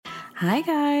Hi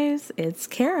guys, it's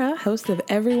Kara, host of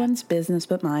Everyone's Business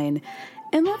But Mine.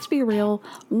 And let's be real,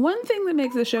 one thing that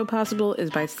makes the show possible is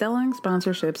by selling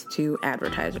sponsorships to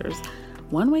advertisers.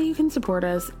 One way you can support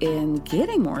us in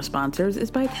getting more sponsors is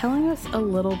by telling us a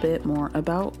little bit more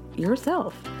about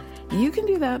yourself. You can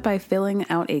do that by filling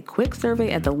out a quick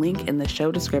survey at the link in the show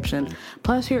description.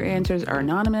 Plus, your answers are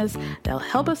anonymous. They'll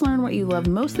help us learn what you love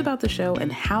most about the show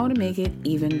and how to make it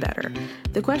even better.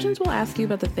 The questions will ask you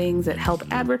about the things that help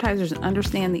advertisers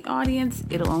understand the audience.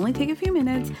 It'll only take a few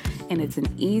minutes, and it's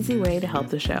an easy way to help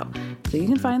the show. So you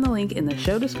can find the link in the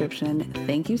show description.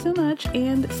 Thank you so much,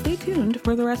 and stay tuned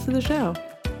for the rest of the show.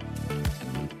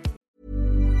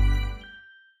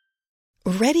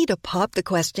 Ready to pop the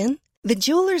question? The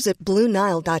jewelers at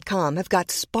BlueNile.com have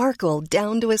got sparkle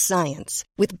down to a science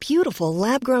with beautiful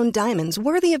lab-grown diamonds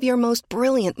worthy of your most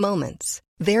brilliant moments.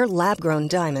 Their lab-grown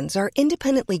diamonds are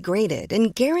independently graded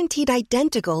and guaranteed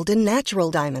identical to natural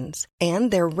diamonds,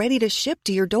 and they're ready to ship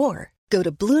to your door. Go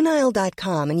to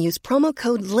BlueNile.com and use promo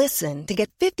code LISTEN to get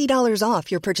 $50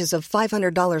 off your purchase of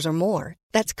 $500 or more.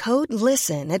 That's code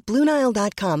LISTEN at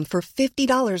BlueNile.com for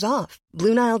 $50 off.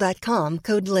 BlueNile.com,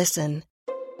 code LISTEN.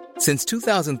 Since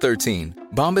 2013,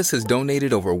 Bombas has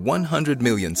donated over 100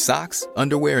 million socks,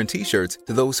 underwear, and T-shirts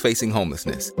to those facing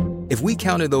homelessness. If we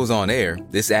counted those on air,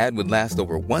 this ad would last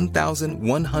over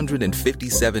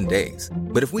 1,157 days.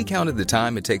 But if we counted the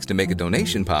time it takes to make a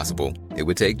donation possible, it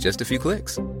would take just a few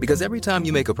clicks. Because every time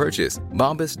you make a purchase,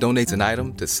 Bombas donates an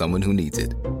item to someone who needs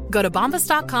it. Go to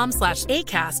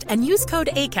bombas.com/ACAST and use code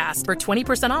ACAST for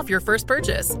 20% off your first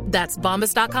purchase. That's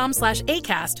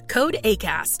bombas.com/ACAST, code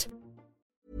ACAST.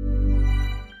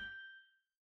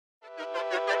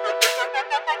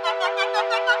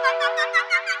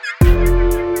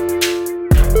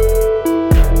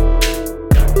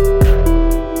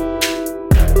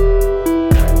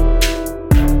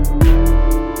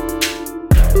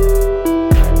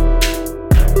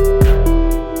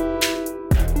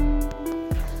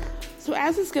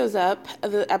 As this goes up,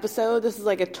 the episode, this is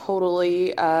like a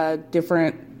totally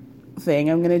different thing.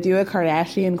 I'm going to do a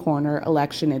Kardashian Corner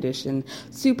Election Edition,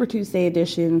 Super Tuesday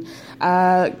Edition.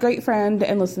 Great friend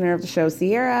and listener of the show,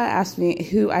 Sierra, asked me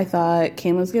who I thought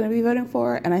Kim was going to be voting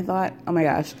for, and I thought, oh my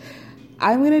gosh,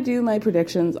 I'm going to do my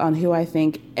predictions on who I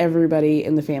think everybody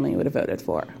in the family would have voted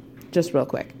for, just real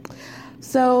quick.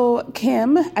 So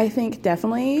Kim, I think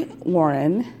definitely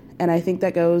Warren, and I think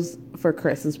that goes for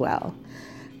Chris as well.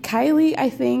 Kylie,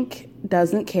 I think,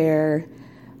 doesn't care.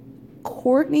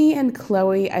 Courtney and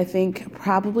Chloe, I think,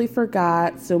 probably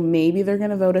forgot, so maybe they're going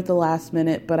to vote at the last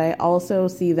minute, but I also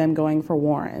see them going for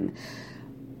Warren.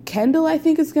 Kendall, I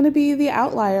think, is going to be the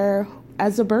outlier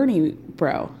as a Bernie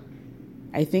bro.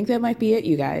 I think that might be it,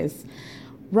 you guys.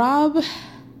 Rob,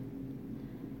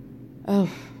 do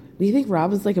you think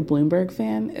Rob is like a Bloomberg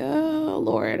fan? Oh,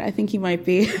 Lord, I think he might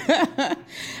be.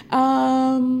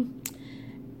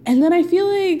 And then I feel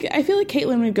like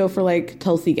Caitlyn would go for like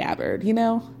Tulsi Gabbard, you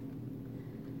know?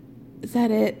 Is that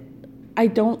it? I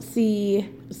don't see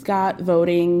Scott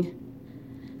voting.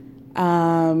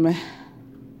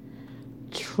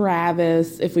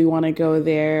 Travis, if we want to go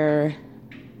there.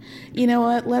 You know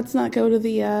what? Let's not go to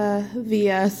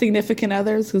the significant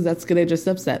others because that's going to just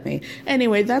upset me.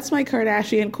 Anyway, that's my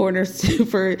Kardashian Corner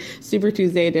Super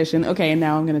Tuesday edition. Okay, and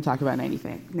now I'm going to talk about 90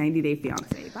 Day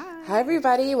Fiance. Bye. Hi,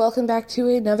 everybody. Welcome back to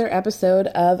another episode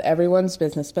of Everyone's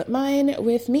Business But Mine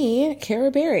with me,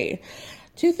 Kara Berry.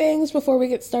 Two things before we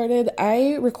get started.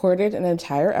 I recorded an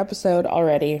entire episode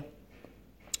already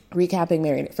recapping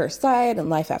Married at First Sight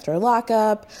and Life After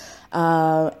Lockup.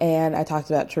 And I talked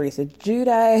about Teresa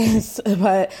Giudice,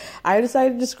 but I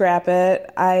decided to scrap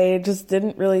it. I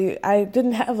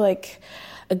didn't have like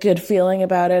a good feeling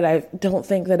about it. I don't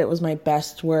think that it was my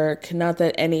best work. Not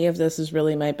that any of this is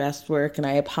really my best work, and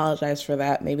I apologize for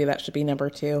that. Maybe that should be number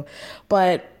 2.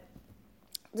 But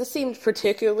this seemed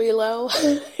particularly low,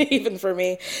 even for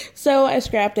me. So I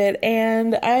scrapped it,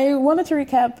 and I wanted to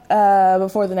recap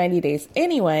before the 90 days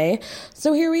anyway.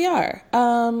 So here we are.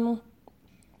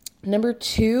 Number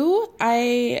 2,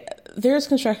 there's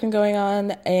construction going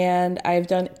on, and I've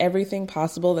done everything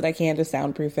possible that I can to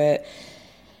soundproof it.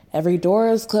 Every door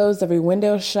is closed, every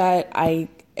window is shut. I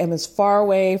am as far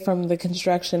away from the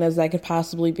construction as I could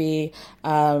possibly be.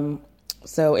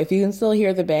 So if you can still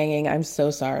hear the banging, I'm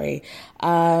so sorry.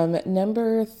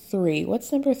 Number 3.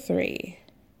 What's number 3?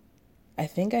 I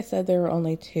think I said there were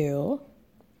only 2,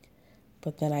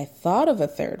 but then I thought of a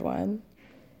third one,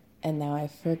 and now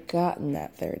I've forgotten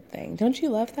that third thing. Don't you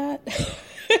love that?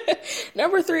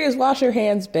 Number 3 is wash your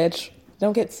hands, bitch.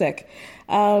 Don't get sick.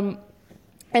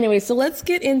 Anyway, so let's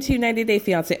get into 90 Day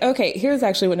Fiance. Okay, here's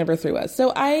actually what number 3 was.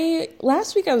 So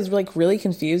last week I was like really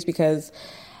confused because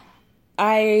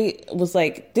I was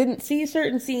like, didn't see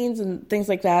certain scenes and things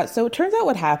like that. So it turns out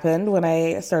what happened when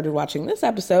I started watching this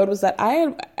episode was that I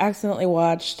had accidentally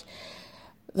watched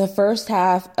the first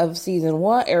half of season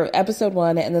 1 or episode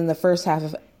 1 and then the first half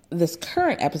of this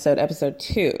current episode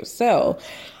 2. So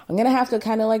I'm going to have to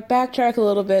kind of like backtrack a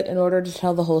little bit in order to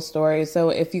tell the whole story. So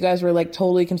if you guys were like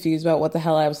totally confused about what the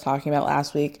hell I was talking about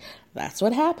last week, that's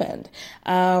what happened.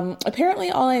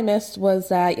 Apparently all I missed was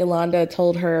that Yolanda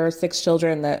told her 6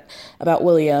 children about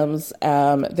Williams.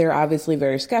 They're obviously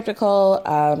very skeptical.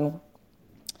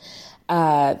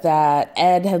 That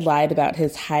Ed had lied about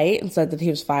his height and said that he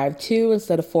was 5'2"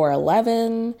 instead of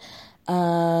 4'11".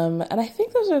 And I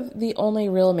think those are the only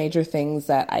real major things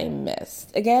that I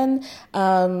missed. Again,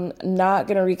 not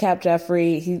going to recap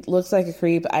Jeffrey. He looks like a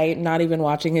creep. I'm not even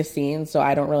watching his scenes, so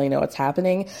I don't really know what's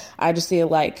happening. I just see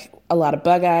like a lot of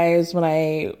bug eyes when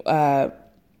I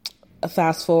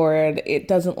fast forward. It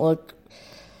doesn't look...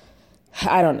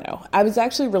 I don't know. I was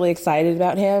actually really excited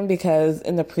about him because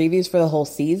in the previews for the whole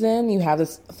season, you have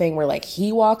this thing where like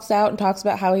he walks out and talks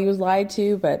about how he was lied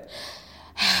to, but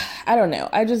I don't know.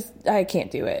 I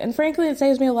can't do it. And frankly, it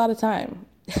saves me a lot of time.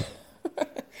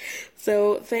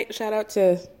 So shout out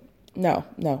to,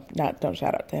 don't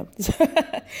shout out to him.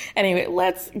 Anyway,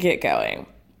 let's get going.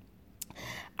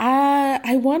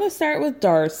 I want to start with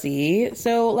Darcy.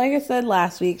 So like I said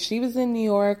last week, she was in New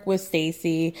York with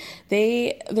Stacey.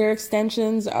 Their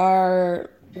extensions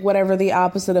are whatever the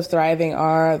opposite of thriving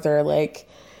are. They're like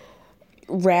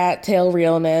rat tail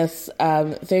realness.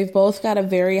 They've both got a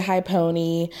very high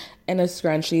pony and a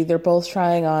scrunchie. They're both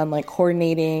trying on like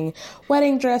coordinating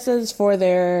wedding dresses for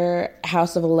their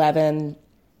House of 11.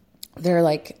 They're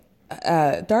like,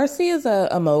 Darcy is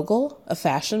a mogul, a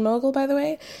fashion mogul, by the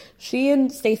way. She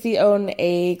and Stacey own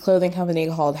a clothing company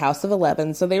called House of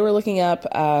 11. So they were looking up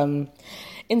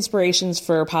inspirations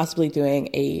for possibly doing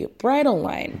a bridal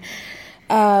line.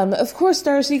 Of course,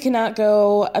 Darcy cannot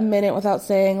go a minute without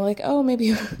saying like, oh,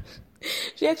 maybe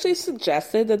she actually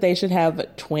suggested that they should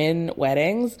have twin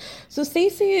weddings. So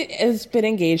Stacey has been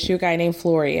engaged to a guy named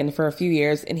Florian for a few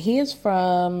years, and he is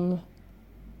from...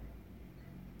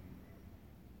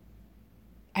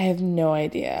 I have no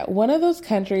idea. One of those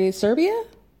countries, Serbia?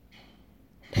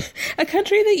 A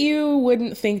country that you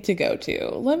wouldn't think to go to.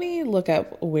 Let me look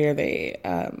up where they,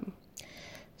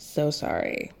 so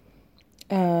sorry.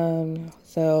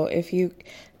 So if you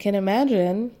can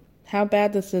imagine how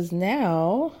bad this is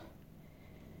now,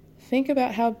 think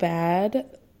about how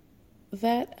bad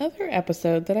that other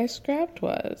episode that I scrapped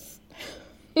was.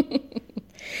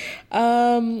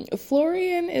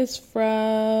 Florian is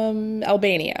from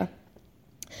Albania.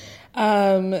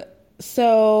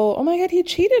 So, oh my God, he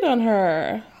cheated on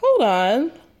her. Hold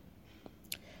on.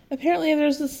 Apparently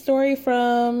there's a story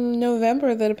from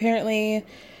November that apparently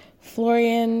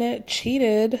Florian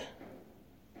cheated.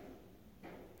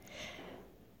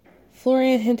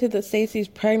 Florian hinted that Stacey's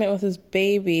pregnant with his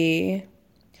baby,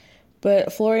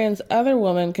 but Florian's other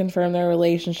woman confirmed their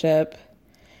relationship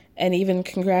and even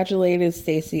congratulated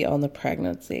Stacey on the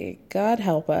pregnancy. God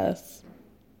help us.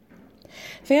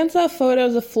 Fans saw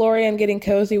photos of Florian getting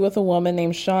cozy with a woman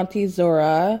named Shanti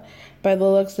Zora. By the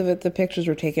looks of it, the pictures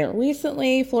were taken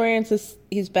recently. Florian says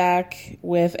he's back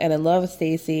with and in love with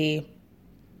Stacey.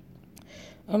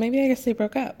 Oh, maybe I guess they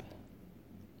broke up.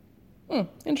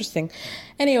 Interesting.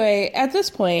 Anyway, at this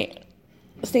point,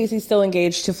 Stacey's still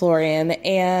engaged to Florian,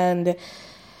 and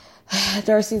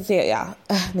Darcy's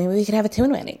maybe we could have a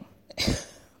twin wedding.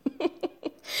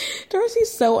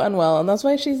 Darcy's so unwell, and that's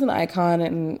why she's an icon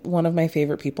and one of my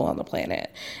favorite people on the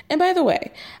planet. And by the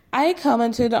way, I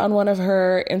commented on one of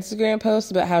her Instagram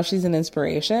posts about how she's an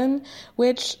inspiration,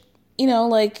 which, you know,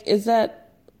 like, is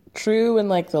that true in,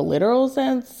 like, the literal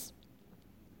sense?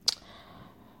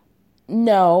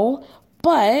 No,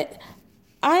 but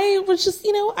I was just,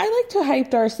 you know, I like to hype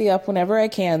Darcy up whenever I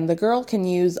can. The girl can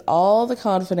use all the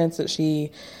confidence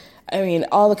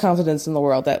all the confidence in the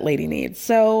world that lady needs.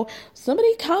 So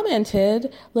somebody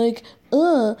commented like,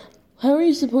 how are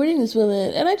you supporting this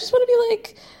woman? And I just want to be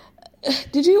like,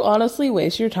 did you honestly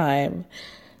waste your time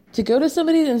to go to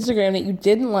somebody's Instagram that you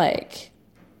didn't like,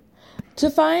 to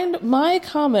find my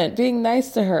comment being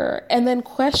nice to her, and then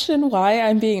question why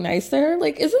I'm being nice to her?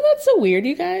 Like, isn't that so weird,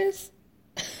 you guys?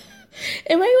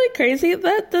 Am I like crazy?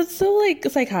 That's so like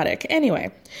psychotic.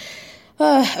 Anyway.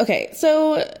 Okay,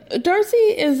 so Darcy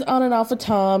is on and off with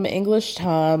Tom, English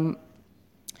Tom,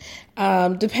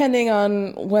 depending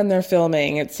on when they're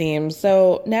filming, it seems.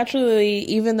 So naturally,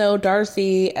 even though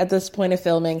Darcy, at this point of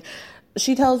filming,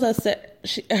 she tells us that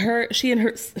she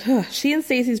and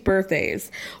Stacey's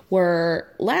birthdays were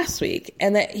last week,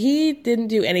 and that he didn't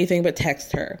do anything but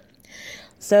text her.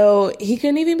 So he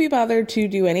couldn't even be bothered to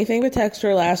do anything but text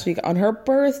her last week on her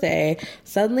birthday.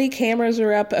 Suddenly cameras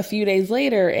are up a few days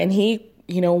later, and he,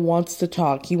 wants to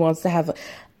talk. He wants to have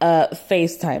a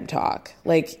FaceTime talk.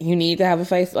 Like, you need to have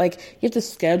you have to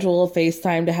schedule a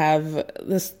FaceTime to have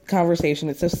this conversation.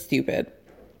 It's so stupid.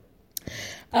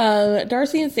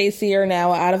 Darcy and Stacey are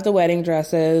now out of the wedding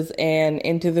dresses and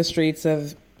into the streets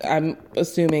of, I'm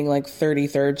assuming,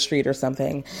 33rd Street or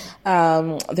something.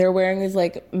 They're wearing these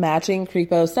matching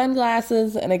creepo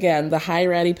sunglasses, and again, the high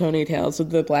ratty ponytails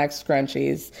with the black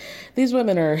scrunchies. These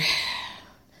women are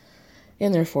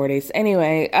in their 40s.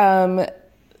 Anyway,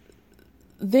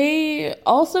 they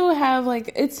also have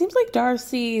it seems like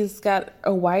Darcy's got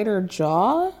a wider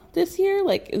jaw this year.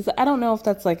 I don't know if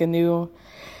that's a new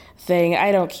thing.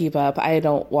 I don't keep up. I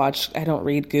don't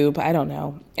read Goop. I don't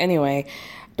know. Anyway,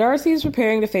 Darcy's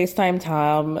preparing to FaceTime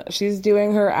Tom. She's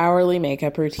doing her hourly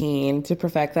makeup routine to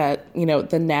perfect that,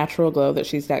 the natural glow that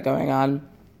she's got going on.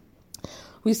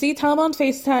 We see Tom on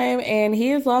FaceTime, and he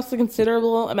has lost a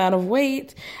considerable amount of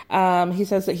weight. He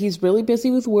says that he's really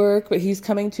busy with work, but he's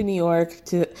coming to New York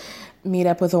to meet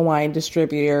up with a wine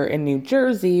distributor in New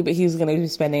Jersey, but he's going to be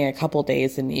spending a couple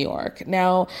days in New York.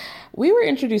 Now, we were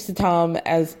introduced to Tom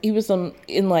as he was in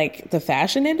the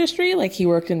fashion industry, he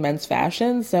worked in men's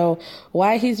fashion. So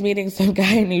why he's meeting some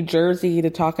guy in New Jersey to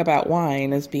talk about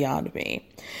wine is beyond me.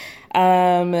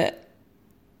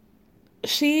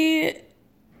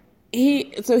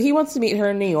 He wants to meet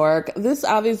her in New York. This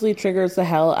obviously triggers the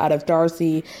hell out of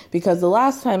Darcy, because the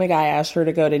last time a guy asked her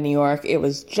to go to New York, it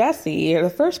was Jesse, the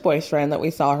first boyfriend that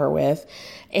we saw her with.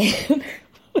 And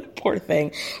poor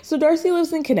thing. So Darcy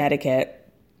lives in Connecticut.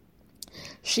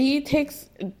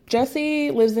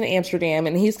 Jesse lives in Amsterdam,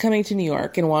 and he's coming to New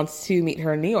York and wants to meet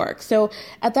her in New York. So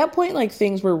at that point,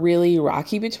 things were really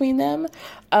rocky between them.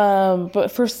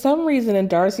 But for some reason, in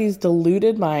Darcy's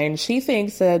deluded mind, she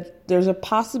thinks that there's a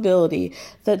possibility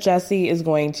that Jesse is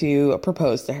going to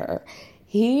propose to her.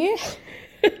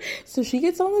 So she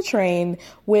gets on the train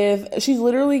she's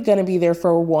literally going to be there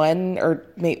for one or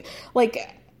maybe,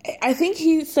 I think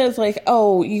he says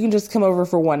oh, you can just come over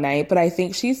for one night, but I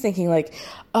think she's thinking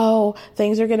oh,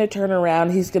 things are going to turn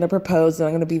around. He's going to propose and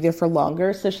I'm going to be there for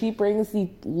longer. So she brings the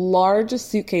largest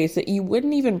suitcase that you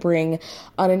wouldn't even bring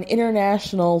on an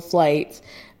international flight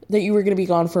that you were going to be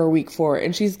gone for a week for.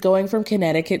 And she's going from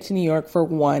Connecticut to New York for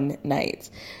one night.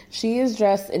 She is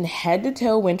dressed in head to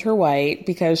toe winter white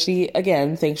because she,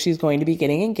 again, thinks she's going to be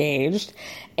getting engaged.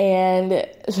 And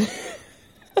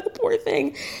poor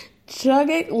thing,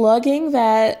 lugging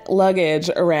that luggage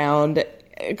around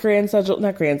Penn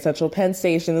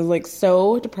Station is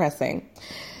so depressing.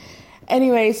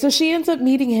 Anyway, so she ends up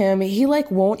meeting him. He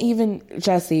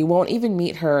Jesse won't even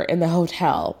meet her in the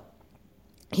hotel.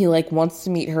 He wants to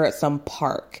meet her at some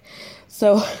park.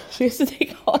 So she has to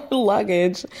take all her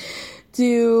luggage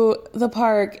to the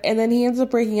park, and then he ends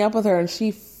up breaking up with her, and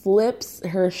she flips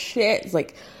her shit.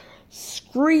 It's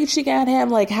screeching at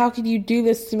him, how could you do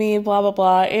this to me, blah, blah,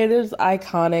 blah. It is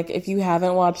iconic. If you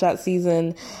haven't watched that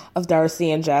season of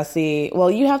Darcy and Jesse, well,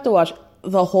 you have to watch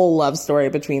the whole love story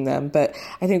between them, but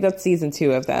I think that's season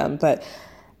 2 of them. But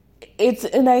it's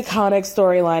an iconic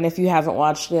storyline. If you haven't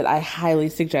watched it, I highly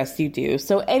suggest you do.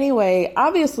 So anyway,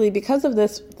 obviously, because of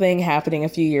this thing happening a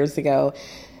few years ago,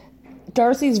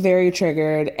 Darcy's very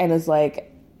triggered and is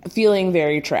feeling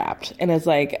very trapped, and is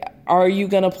are you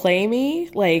gonna play me?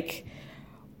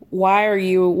 What are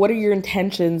your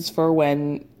intentions for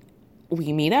when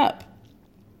we meet up?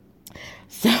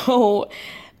 So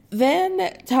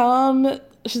then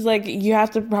she's you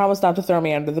have to promise not to throw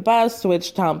me under the bus, to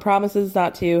which Tom promises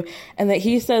not to, and that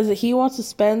he says that he wants to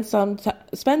spend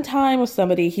time with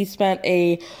somebody he spent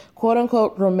a quote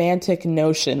unquote romantic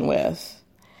notion with.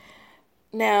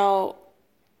 Now,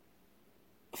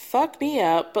 fuck me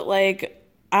up, but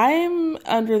I'm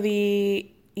under the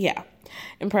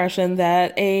impression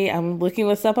that I'm looking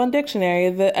this up on dictionary,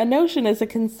 that a notion is a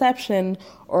conception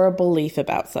or a belief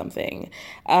about something.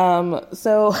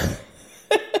 So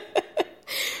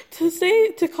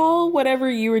to call whatever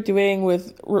you were doing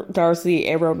with Darcy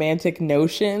a romantic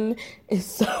notion is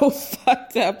so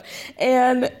fucked up.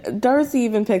 And Darcy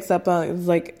even picks up on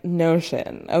it's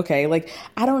notion. Okay,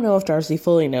 I don't know if Darcy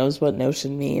fully knows what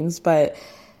notion means, but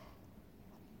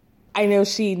I know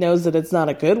she knows that it's not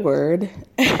a good word.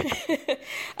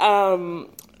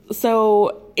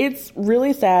 So it's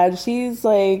really sad. She's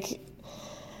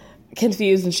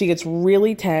confused and she gets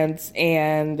really tense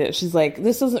and she's like,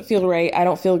 this doesn't feel right. I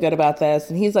don't feel good about this.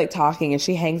 And he's like talking and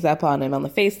she hangs up on him on the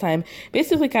FaceTime,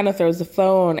 basically kind of throws the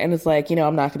phone and is like,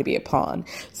 I'm not going to be a pawn.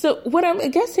 So what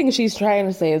I'm guessing she's trying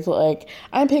to say is like,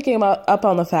 I'm picking him up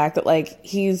on the fact that like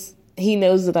he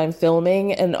knows that I'm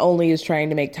filming and only is trying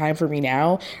to make time for me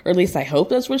now, or at least I hope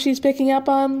that's what she's picking up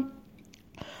on.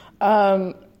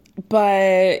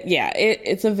 But yeah,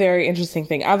 it's a very interesting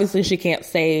thing. Obviously, she can't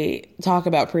talk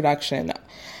about production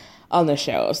on the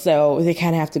show, so they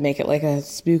kind of have to make it like a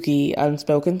spooky,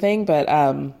 unspoken thing. But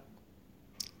I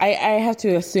have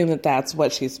to assume that that's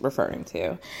what she's referring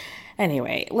to.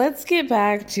 Anyway, let's get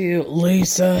back to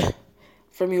Lisa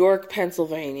from York,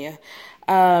 Pennsylvania.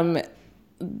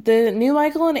 The new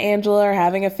Michael and Angela are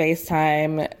having a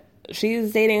FaceTime.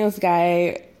 She's dating this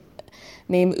guy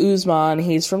named Usman.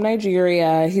 He's from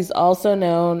Nigeria. He's also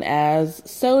known as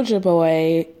Soulja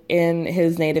Boy in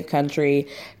his native country.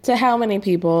 To how many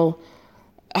people?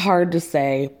 Hard to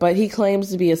say, but he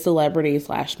claims to be a celebrity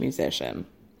 / musician.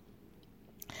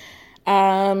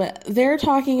 They're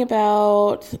talking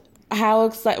about how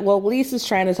excited, Lisa's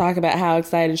trying to talk about how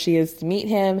excited she is to meet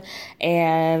him.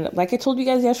 And like I told you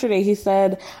guys yesterday, he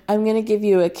said, I'm going to give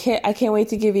you a kiss. I can't wait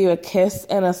to give you a kiss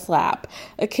and a slap.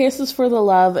 A kiss is for the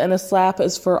love and a slap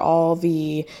is for all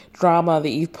the drama that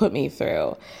you've put me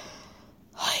through.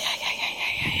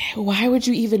 Why would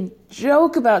you even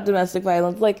joke about domestic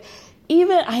violence? Like,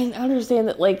 even, I understand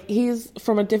that like he's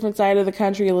from a different side of the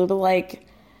country, a little bit like,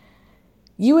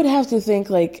 you would have to think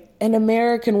like an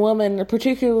American woman,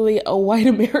 particularly a white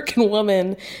American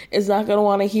woman, is not going to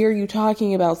want to hear you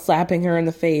talking about slapping her in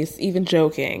the face, even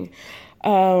joking.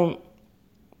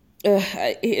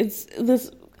 It's this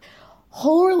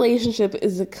whole relationship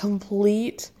is a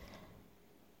complete.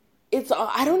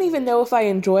 I don't even know if I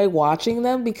enjoy watching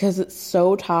them because it's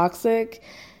so toxic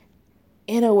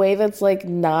in a way that's like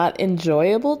not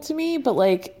enjoyable to me, but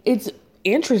like it's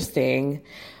interesting.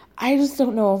 I just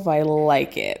don't know if I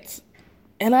like it.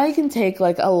 And I can take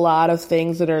like a lot of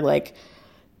things that are like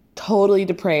totally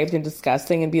depraved and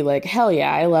disgusting and be like, hell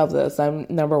yeah, I love this. I'm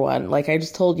number one. Like I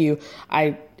just told you,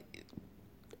 I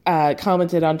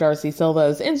commented on Darcy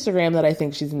Silva's Instagram that I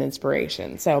think she's an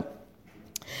inspiration. So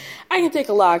I can take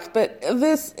a lot, but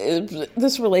this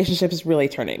relationship is really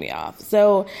turning me off.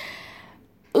 So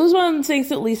Usman thinks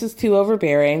that Lisa's too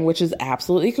overbearing, which is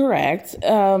absolutely correct.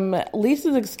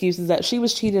 Lisa's excuse is that she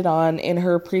was cheated on in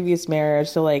her previous marriage.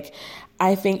 So, like,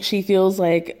 I think she feels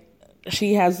like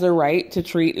she has the right to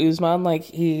treat Usman like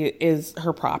he is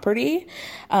her property,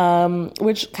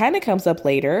 which kind of comes up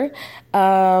later.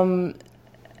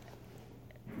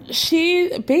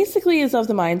 She basically is of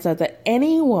the mindset that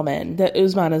any woman that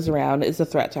Usman is around is a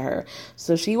threat to her.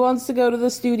 So she wants to go to the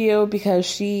studio because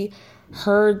she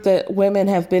heard that women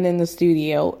have been in the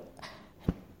studio.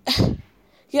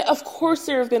 Yeah, of course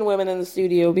there have been women in the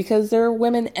studio because there are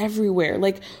women everywhere.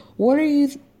 Like, what are you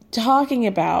talking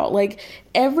about? Like,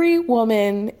 every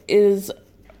woman is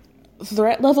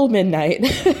threat level midnight.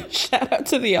 Shout out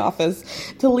to The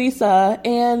Office, to Lisa.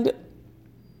 And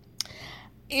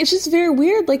it's just very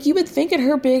weird. Like, you would think at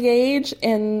her big age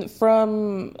and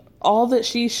from all that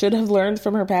she should have learned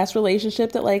from her past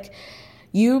relationship that, like,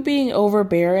 you being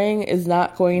overbearing is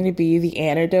not going to be the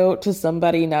antidote to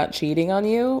somebody not cheating on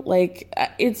you. Like,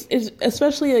 it's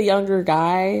especially a younger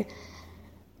guy,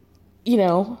 you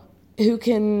know, who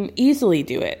can easily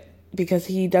do it because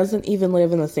he doesn't even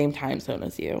live in the same time zone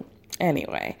as you.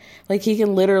 Anyway, like, he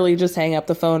can literally just hang up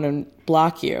the phone and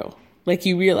block you. Like,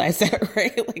 you realize that,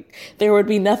 right? Like, there would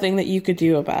be nothing that you could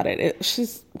do about it. It's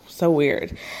just so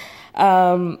weird.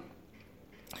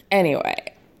 Anyway,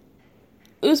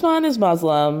 Usman is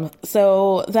Muslim,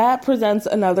 so that presents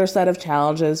another set of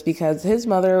challenges because his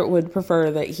mother would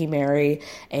prefer that he marry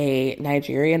a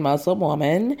Nigerian Muslim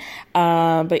woman.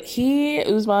 But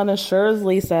Usman, assures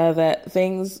Lisa that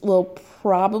things will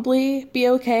probably be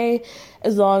okay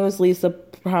as long as Lisa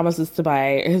promises to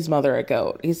buy his mother a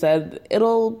goat. He said,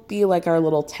 it'll be like our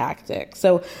little tactic.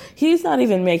 So he's not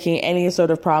even making any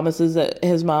sort of promises that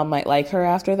his mom might like her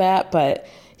after that, but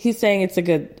he's saying it's a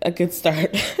good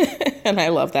start. And I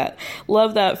love that.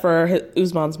 Love that for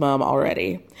Usman's mom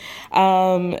already.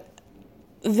 Then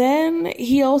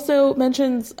he also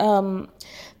mentions the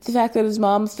fact that his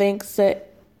mom thinks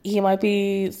that he might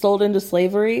be sold into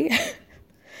slavery.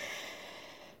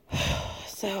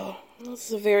 So this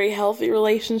is a very healthy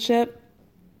relationship.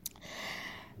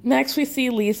 Next, we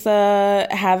see Lisa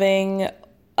having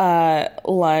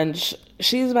lunch.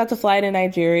 She's about to fly to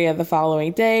Nigeria the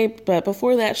following day, but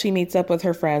before that, she meets up with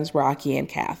her friends Rocky and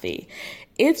Kathy.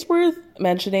 It's worth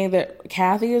mentioning that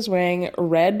Kathy is wearing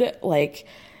red, like,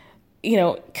 you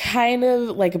know, kind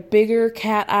of like bigger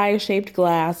cat eye shaped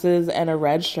glasses and a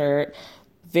red shirt,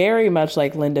 very much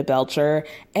like Linda Belcher,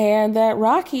 and that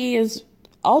Rocky is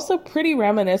also pretty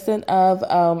reminiscent of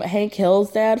Hank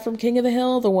Hill's dad from King of the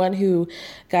Hill, the one who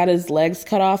got his legs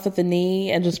cut off at the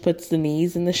knee and just puts the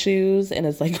knees in the shoes and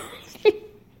is like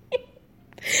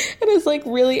and is like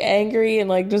really angry and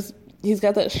like just he's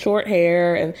got that short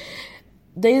hair, and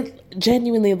they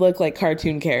genuinely look like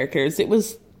cartoon characters.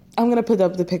 I'm going to put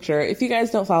up the picture. If you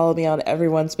guys don't follow me on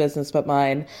Everyone's Business But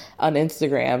Mine on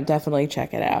Instagram, definitely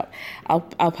check it out.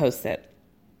 I'll post it.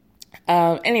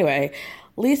 Anyway,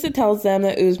 Lisa tells them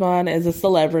that Usman is a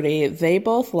celebrity. They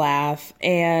both laugh,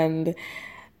 and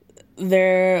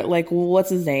they're like,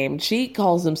 what's his name? She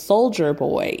calls him Soldier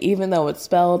Boy, even though it's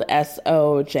spelled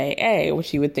Soja,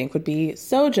 which you would think would be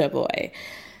Soja Boy.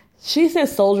 She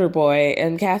says Soldier Boy,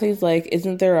 and Kathy's like,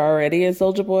 isn't there already a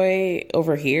Soldier Boy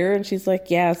over here? And she's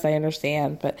like, yes, I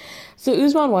understand. But so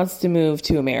Usman wants to move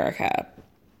to America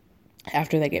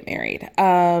after they get married.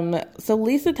 So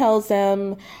Lisa tells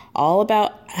them all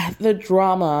about the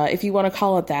drama, if you want to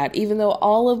call it that, even though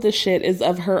all of the shit is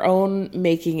of her own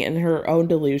making and her own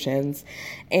delusions.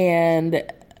 And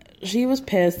she was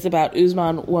pissed about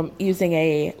Usman using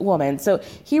a woman. So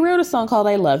he wrote a song called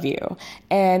I Love You,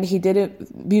 and he did a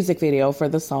music video for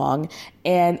the song.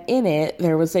 And in it,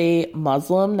 there was a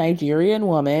Muslim Nigerian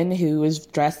woman who was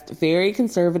dressed very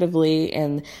conservatively,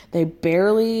 and they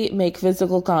barely make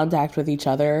physical contact with each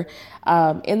other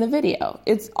in the video.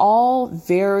 It's all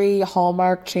very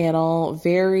Hallmark Channel,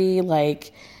 very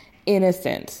like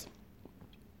innocent.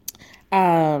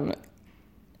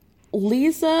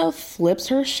 Lisa flips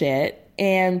her shit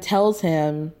and tells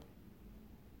him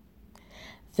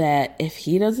that if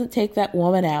he doesn't take that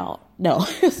woman out, no,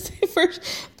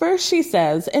 first she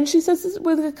says, and she says this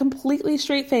with a completely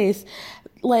straight face,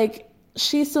 like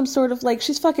she's some sort of like,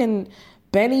 she's fucking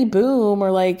Benny Boom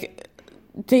or like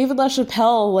David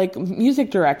LaChapelle, like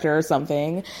music director or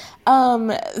something,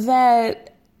 that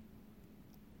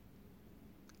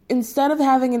instead of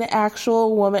having an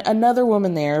actual woman, another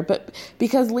woman there, but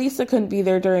because Lisa couldn't be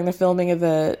there during the filming of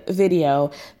the video,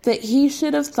 that he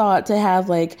should have thought to have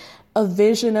like a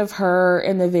vision of her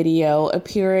in the video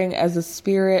appearing as a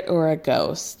spirit or a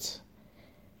ghost.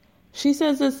 She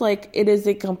says this like it is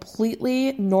a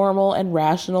completely normal and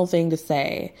rational thing to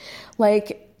say.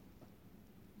 Like,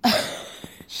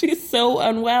 she's so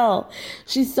unwell.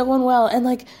 She's so unwell. And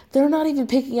like, they're not even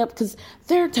picking up because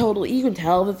they're totally, you can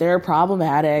tell that they're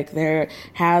problematic. They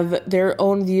have their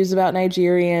own views about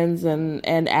Nigerians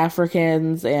and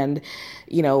Africans and,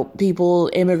 you know, people,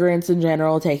 immigrants in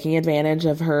general, taking advantage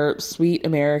of her sweet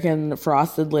American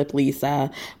frosted lip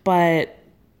Lisa. But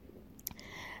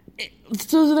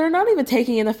so they're not even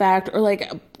taking in the fact or like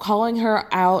calling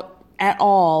her out at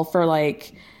all for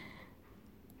like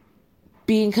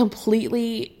being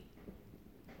completely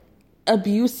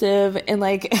abusive and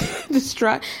like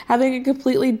having a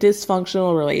completely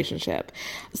dysfunctional relationship.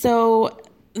 So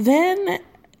then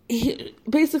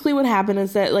basically what happened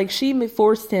is that like she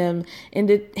forced him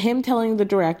into him telling the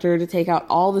director to take out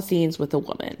all the scenes with the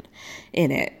woman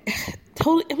in it.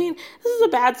 Totally. I mean, this is a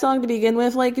bad song to begin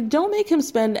with. Like, don't make him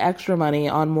spend extra money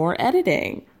on more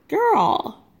editing,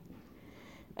 girl.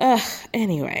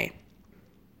 Anyway.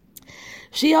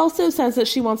 She also says that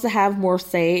she wants to have more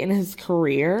say in his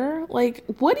career. Like,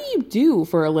 what do you do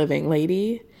for a living,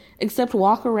 lady? Except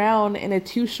walk around in a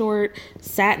too short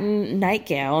satin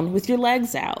nightgown with your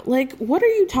legs out. Like, what are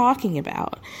you talking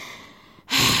about?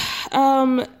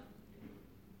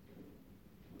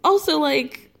 Also,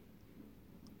 like,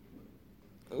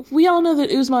 we all know that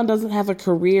Usman doesn't have a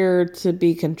career to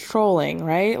be controlling,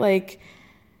 right? Like,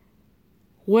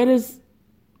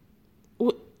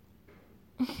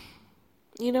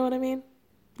 you know what I mean?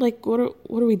 Like, what are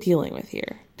we dealing with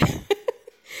here?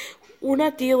 We're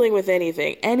not dealing with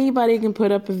anything. Anybody can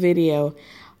put up a video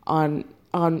on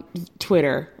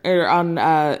Twitter or on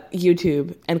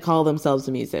YouTube and call themselves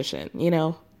a musician, you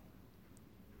know?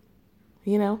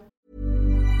 You know?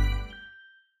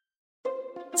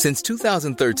 Since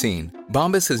 2013,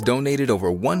 Bombas has donated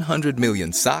over 100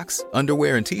 million socks,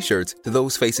 underwear, and T-shirts to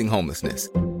those facing homelessness.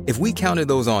 If we counted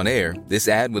those on air, this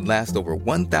ad would last over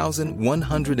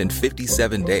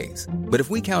 1,157 days. But if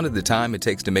we counted the time it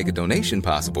takes to make a donation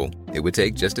possible, it would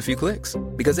take just a few clicks.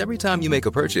 Because every time you make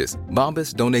a purchase,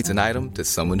 Bombas donates an item to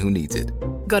someone who needs it.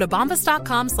 Go to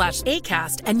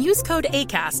bombas.com/ACAST and use code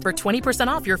ACAST for 20%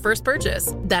 off your first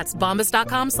purchase. That's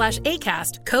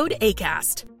bombas.com/ACAST, code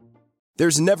ACAST.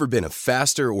 There's never been a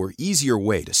faster or easier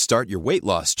way to start your weight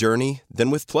loss journey than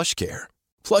with PlushCare.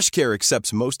 PlushCare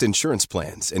accepts most insurance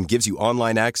plans and gives you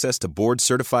online access to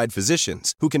board-certified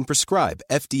physicians who can prescribe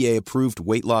FDA-approved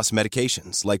weight loss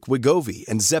medications like Wegovy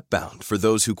and Zepbound for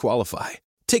those who qualify.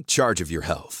 Take charge of your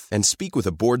health and speak with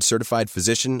a board-certified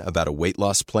physician about a weight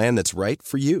loss plan that's right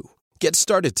for you. Get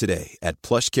started today at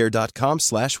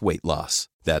plushcare.com/weight loss.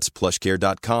 That's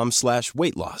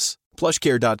plushcare.com/weight loss.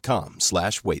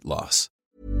 plushcare.com/weight loss.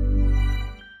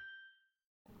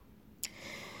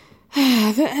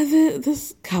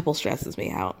 This couple stresses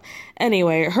me out.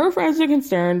 Anyway, her friends are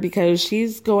concerned because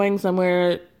she's going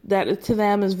somewhere that to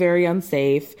them is very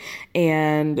unsafe,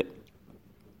 and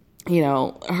you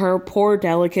know, her poor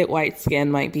delicate white skin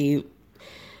might be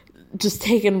just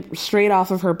taken straight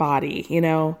off of her body, you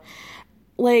know?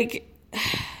 Like,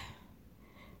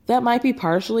 that might be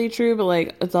partially true, but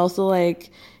like it's also like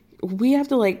we have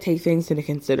to like take things into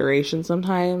consideration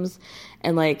sometimes,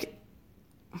 and like,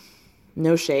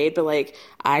 no shade, but like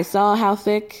I saw how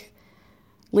thick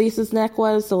Lisa's neck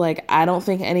was, so like I don't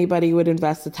think anybody would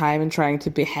invest the time in trying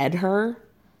to behead her.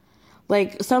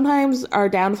 Like, sometimes our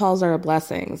downfalls are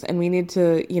blessings, and we need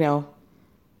to, you know,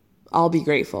 all be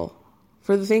grateful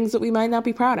for the things that we might not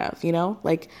be proud of, you know?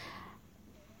 Like,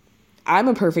 I'm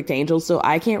a perfect angel, so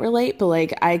I can't relate, but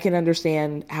like I can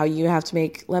understand how you have to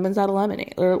make lemons out of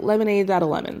lemonade, or lemonade out of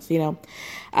lemons, you know?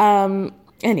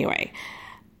 Anyway,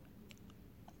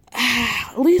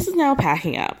 Lisa's now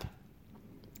packing up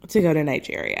to go to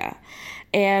Nigeria,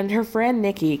 and her friend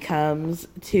Nikki comes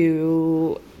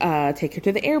to take her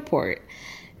to the airport.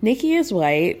 Nikki is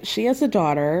white. She has a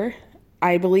daughter.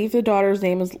 I believe the daughter's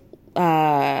name is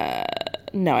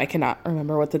no, I cannot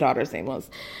remember what the daughter's name was.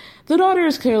 The daughter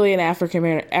is clearly an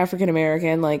African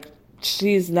American. Like,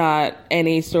 she's not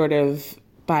any sort of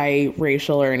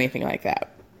biracial or anything like that.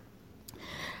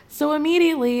 So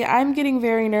immediately I'm getting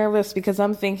very nervous because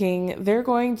I'm thinking they're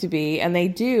going to be, and they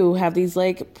do have these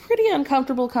like pretty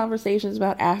uncomfortable conversations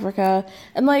about Africa.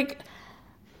 And like,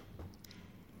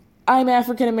 I'm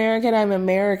African American, I'm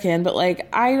American, but like,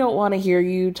 I don't want to hear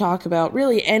you talk about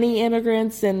really any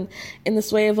immigrants in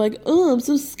this way of like, oh, I'm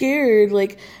so scared.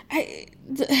 Like,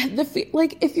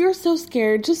 like, if you're so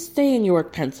scared, just stay in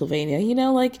York, Pennsylvania. You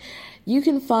know, like, you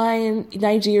can find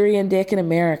Nigerian dick in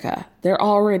America. They're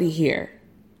already here.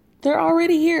 They're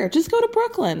already here. Just go to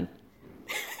Brooklyn.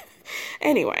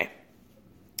 Anyway.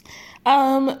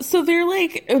 So they're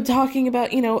like talking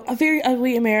about, you know, a very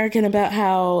ugly American, about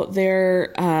how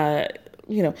they're,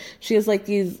 you know, she has like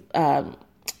these,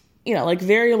 you know, like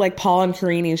very like Paul and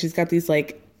Karini, and she's got these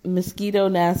like mosquito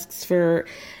nests for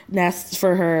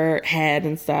her head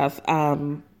and stuff.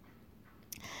 Then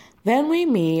we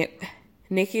meet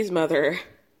Nikki's mother,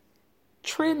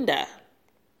 Trinda.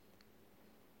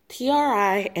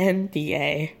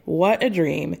 Trinda. What a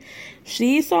dream.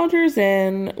 She saunters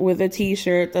in with a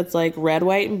t-shirt that's like red,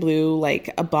 white, and blue,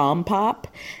 like a bomb pop.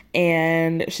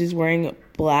 And she's wearing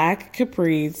black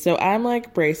capris. So I'm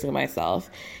like bracing myself.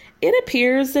 It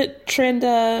appears that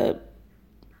Trinda's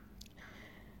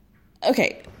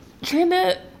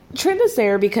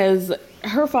there because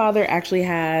her father actually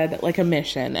had like a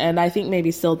mission, and I think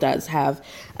maybe still does have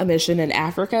a mission in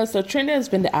Africa. So Trinda has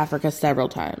been to Africa several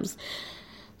times.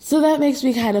 So that makes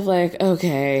me kind of like,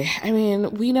 okay, I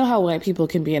mean, we know how white people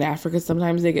can be in Africa.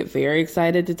 Sometimes they get very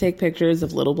excited to take pictures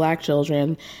of little black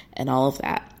children and all of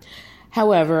that.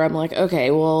 However, I'm like,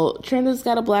 okay, well, Trinda's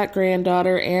got a black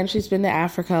granddaughter and she's been to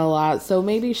Africa a lot, so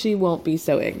maybe she won't be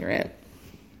so ignorant.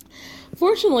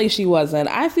 Fortunately, she wasn't.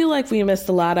 I feel like we missed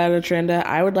a lot out of Trinda.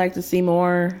 I would like to see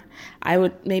more. I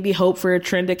would maybe hope for a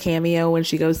Trinda cameo when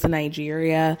she goes to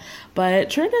Nigeria. But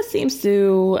Trinda seems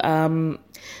to,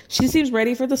 she seems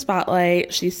ready for the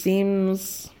spotlight. She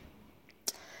seems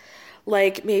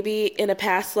like maybe in a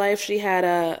past life she had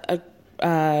a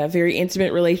very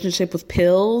intimate relationship with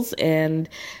pills. And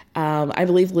I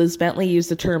believe Liz Bentley used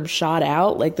the term shot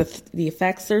out. Like the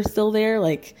effects are still there.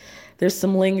 Like, there's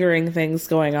some lingering things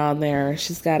going on there.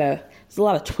 There's a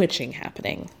lot of twitching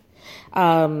happening.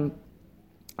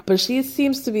 But she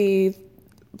seems to be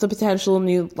the potential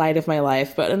new light of my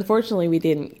life. But unfortunately, we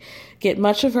didn't get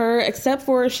much of her, except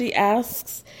for she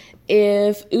asks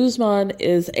if Usman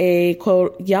is a,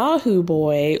 quote, Yahoo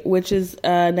boy, which is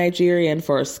Nigerian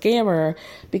for a scammer,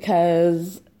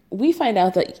 because we find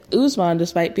out that Usman,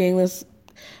 despite being this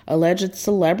alleged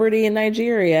celebrity in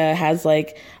Nigeria, has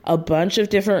like a bunch of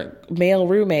different male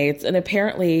roommates, and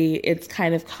apparently it's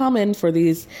kind of common for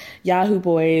these Yahoo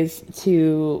boys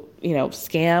to, you know,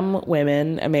 scam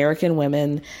women, American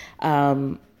women,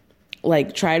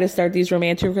 like try to start these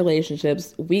romantic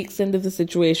relationships. Weeks into the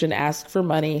situation, ask for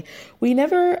money. We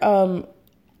never,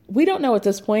 we don't know at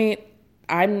this point.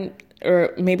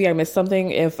 Or maybe I missed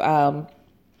something, if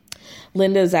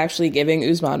Linda's actually giving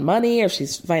Usman money, or if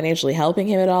she's financially helping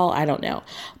him at all. I don't know.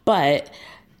 But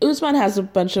Usman has a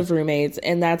bunch of roommates,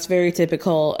 and that's very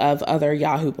typical of other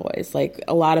Yahoo boys. Like,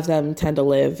 a lot of them tend to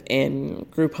live in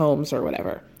group homes or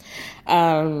whatever.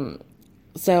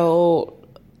 So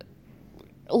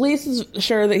Elise is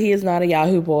sure that he is not a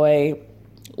Yahoo boy.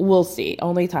 We'll see.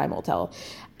 Only time will tell.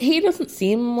 He doesn't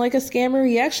seem like a scammer.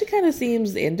 He actually kind of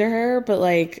seems into her, but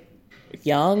like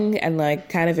young and like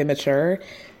kind of immature.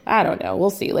 I don't know. We'll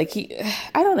see.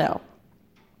 I don't know.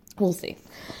 We'll see.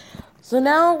 So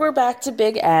now we're back to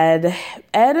Big Ed.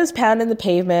 Ed is pounding the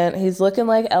pavement. He's looking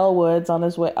like Elle Woods on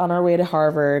our way to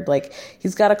Harvard. Like,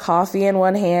 he's got a coffee in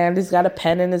one hand. He's got a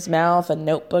pen in his mouth, a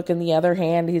notebook in the other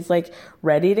hand. He's like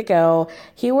ready to go.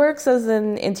 He works as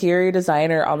an interior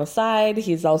designer on the side.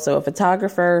 He's also a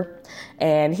photographer.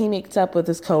 And he meets up with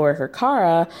his coworker,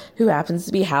 Kara, who happens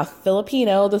to be half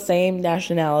Filipino, the same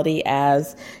nationality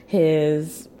as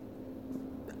his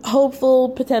hopeful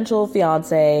potential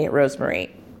fiance,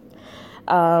 Rosemary.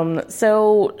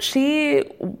 So she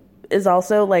is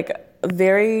also like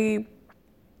very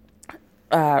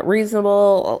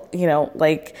reasonable,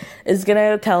 is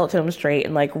gonna tell it to him straight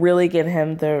and like really give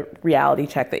him the reality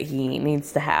check that he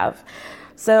needs to have.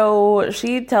 So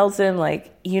she tells him,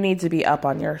 like, you need to be up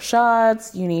on your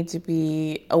shots. You need to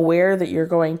be aware that you're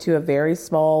going to a very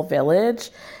small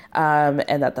village,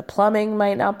 and that the plumbing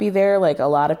might not be there. Like, a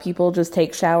lot of people just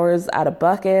take showers out of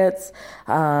buckets.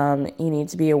 You need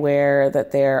to be aware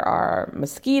that there are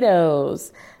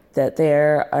mosquitoes, that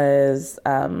there is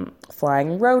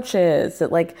flying roaches,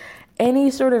 that, like, any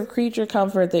sort of creature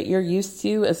comfort that you're used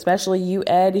to, especially you,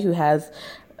 Ed, who has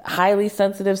highly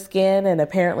sensitive skin and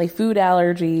apparently food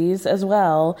allergies as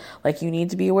well. Like, you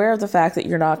need to be aware of the fact that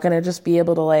you're not going to just be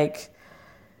able to, like,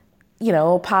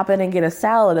 pop in and get a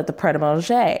salad at the Pret a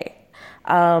Manger.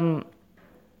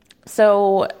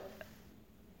 So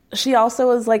she also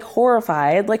is like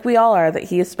horrified, like we all are, that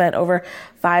he has spent over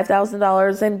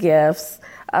 $5,000 in gifts,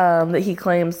 that he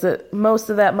claims that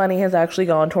most of that money has actually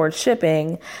gone towards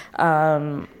shipping.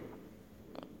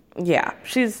 Yeah,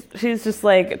 she's just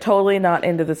like totally not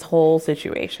into this whole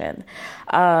situation.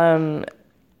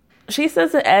 She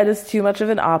says that Ed is too much of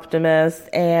an optimist,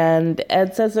 and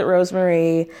Ed says that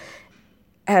Rosemary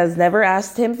has never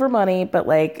asked him for money, but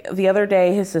like the other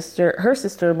day her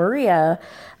sister Maria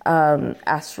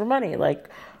asked for money, like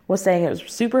was saying it was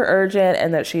super urgent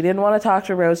and that she didn't want to talk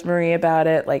to Rosemary about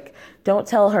it. Like, don't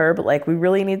tell her, but like, we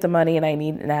really need the money and I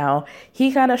need it now.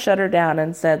 He kind of shut her down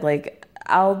and said, like,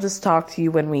 I'll just talk to you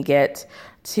when I get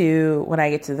to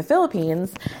the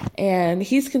Philippines. And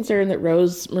he's concerned that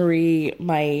Rosemary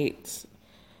might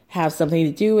have something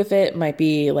to do with it, might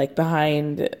be like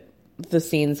behind the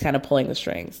scenes kind of pulling the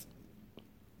strings.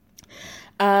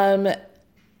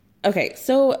 Okay,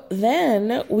 so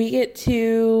then we get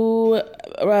to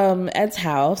Ed's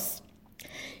house.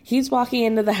 He's walking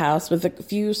into the house with a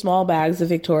few small bags of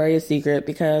Victoria's Secret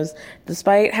because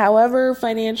despite however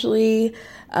financially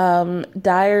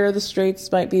dire the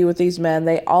straits might be with these men,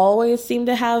 they always seem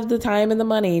to have the time and the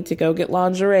money to go get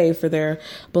lingerie for their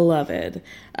beloved.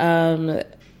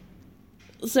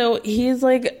 So he's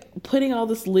like putting all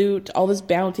this loot, all this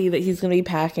bounty that he's going to be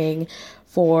packing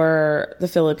for the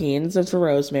Philippines and for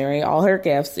Rosemary, all her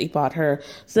gifts he bought her.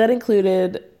 So that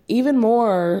included even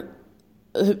more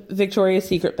Victoria's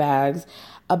Secret bags,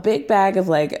 a big bag of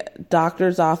like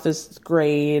doctor's office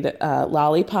grade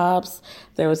lollipops.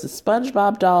 There was a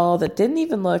SpongeBob doll that didn't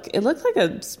even look, it looked like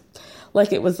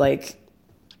it was like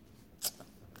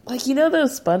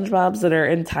those SpongeBobs that are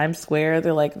in Times Square.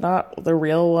 They're like not the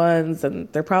real ones, and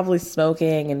they're probably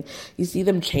smoking, and you see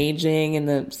them changing in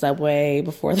the subway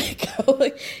before they go.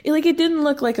 Like it didn't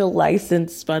look like a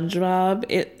licensed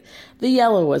SpongeBob. The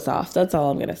yellow was off. That's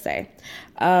all I'm gonna say.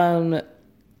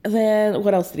 Then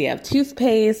what else did he have?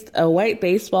 Toothpaste, a white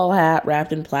baseball hat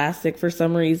wrapped in plastic for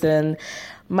some reason,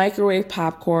 microwave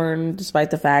popcorn,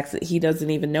 despite the fact that he doesn't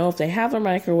even know if they have a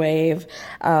microwave.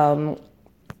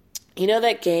 You know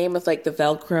that game with like the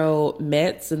Velcro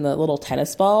mitts and the little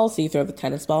tennis ball? So you throw the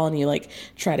tennis ball and you like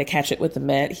try to catch it with the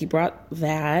mitt. He brought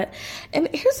that. And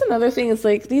here's another thing, is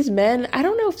like these men, I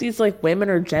don't know if these like women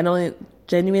are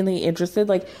genuinely interested.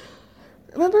 Like,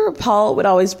 remember Paul would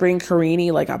always bring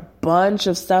Karini like a bunch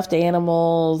of stuffed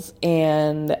animals,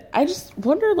 and I just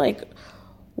wonder like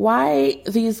why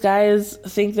these guys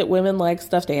think that women like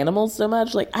stuffed animals so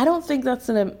much. Like, I don't think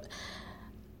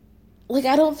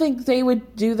I don't think they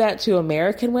would do that to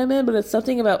American women, but it's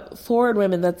something about foreign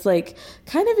women that's like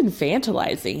kind of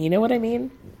infantilizing. You know what I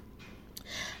mean?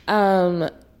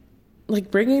 like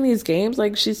bringing these games,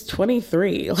 like she's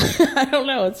 23. I don't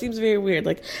know, it seems very weird.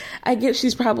 Like, I get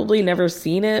she's probably never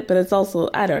seen it, but it's also,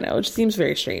 I don't know, it just seems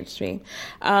very strange to me.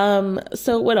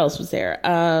 So what else was there?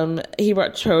 He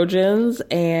brought Trojans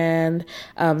and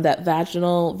that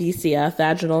vaginal VCF,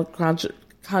 vaginal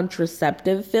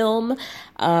contraceptive film,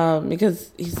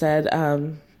 because he said,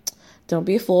 don't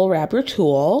be a fool, wrap your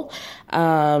tool,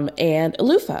 and a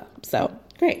loofah. So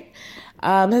great.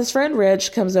 His friend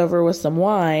Rich comes over with some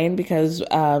wine because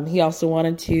he also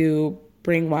wanted to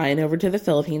bring wine over to the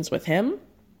Philippines with him.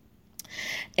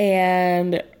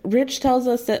 And Rich tells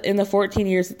us that in the 14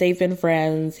 years that they've been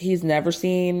friends, he's never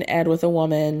seen Ed with a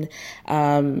woman.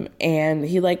 And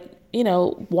he, like, you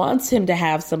know, wants him to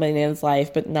have somebody in his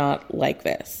life, but not like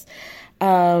this.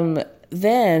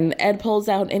 Then Ed pulls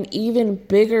out an even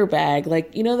bigger bag,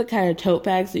 like, you know, the kind of tote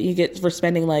bags that you get for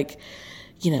spending, like,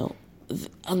 you know,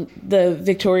 the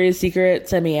Victoria's Secret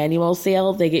semi-annual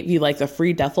sale. They give you like the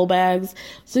free duffel bags.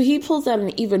 So he pulls out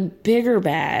an even bigger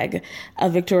bag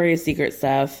of Victoria's Secret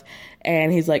stuff,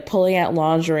 and he's like pulling out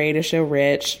lingerie to show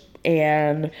Rich.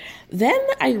 And then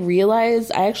I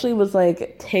realized I actually was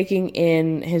like taking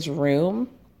in his room.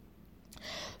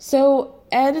 So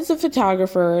Ed is a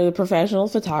photographer, a professional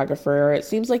photographer. It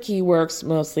seems like he works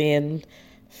mostly in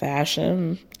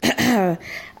fashion.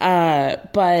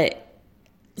 But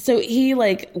so he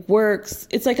like works,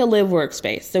 it's like a live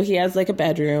workspace. So he has like a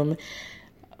bedroom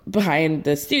behind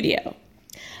the studio.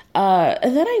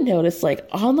 And then I noticed like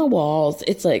on the walls,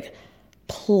 it's like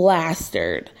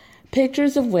plastered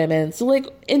pictures of women. So like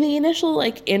in the initial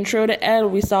like intro to Ed,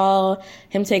 we saw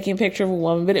him taking a picture of a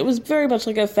woman, but it was very much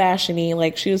like a fashion-y,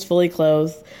 like she was fully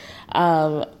clothed.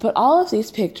 But all of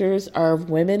these pictures are of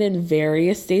women in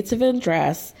various states of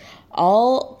undress,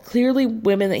 all clearly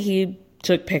women that he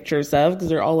took pictures of because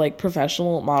they're all like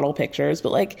professional model pictures.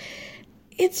 But like,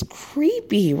 it's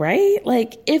creepy, right?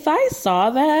 Like if I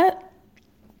saw that,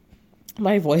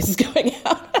 my voice is going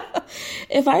out.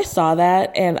 If I saw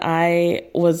that and I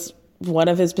was one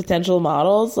of his potential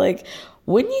models, like,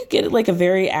 wouldn't you get like a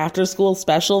very after school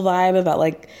special vibe about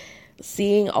like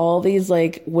seeing all these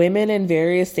like women in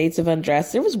various states of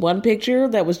undress? There was one picture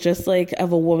that was just like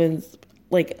of a woman's,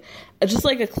 like, just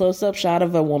like a close-up shot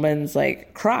of a woman's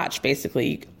like crotch,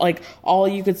 basically. Like all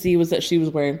you could see was that she was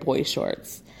wearing boy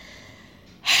shorts.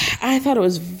 I thought it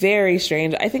was very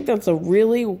strange. I think that's a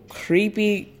really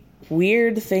creepy,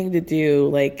 weird thing to do.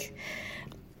 Like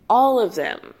all of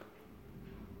them.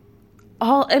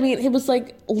 I mean, it was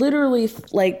like literally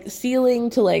like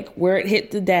ceiling to like where it hit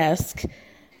the desk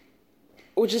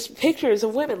were just pictures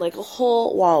of women, like a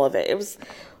whole wall of it. It was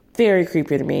very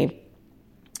creepy to me.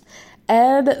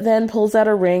 Ed then pulls out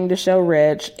a ring to show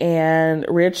Rich, and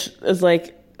Rich is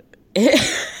like,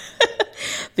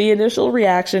 the initial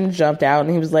reaction jumped out, and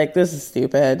he was like, this is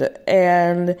stupid.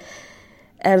 And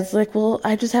Ed's like, well,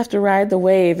 I just have to ride the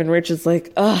wave. And Rich is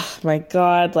like, oh my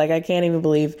God, like, I can't even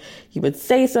believe you would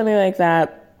say something like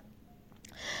that.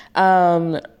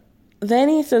 Then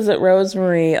he says that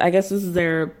Rosemary, I guess this is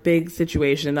their big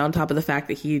situation, on top of the fact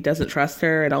that he doesn't trust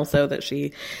her and also that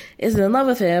she isn't in love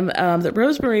with him, that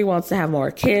Rosemary wants to have more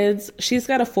kids. She's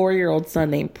got a 4-year-old son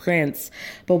named Prince,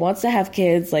 but wants to have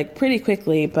kids like pretty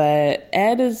quickly. But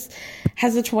Ed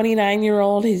has a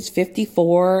 29-year-old, he's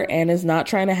 54, and is not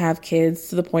trying to have kids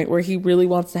to the point where he really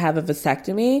wants to have a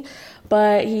vasectomy.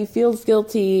 But he feels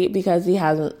guilty because he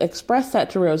hasn't expressed that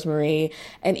to Rosemary.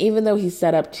 And even though he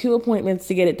set up 2 appointments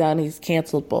to get it done, he's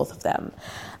canceled both of them.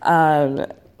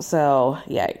 So,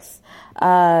 yikes.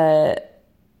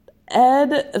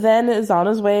 Ed then is on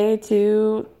his way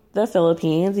to the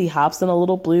Philippines. He hops in a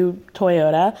little blue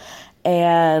Toyota.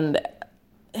 And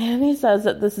he says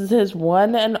that this is his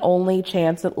one and only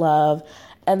chance at love.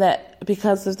 And that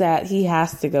because of that, he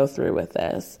has to go through with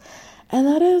this. And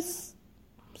that is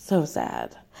so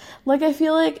sad. Like, I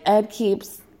feel like Ed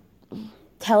keeps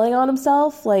telling on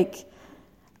himself, like,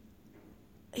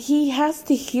 he has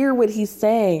to hear what he's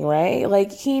saying, right?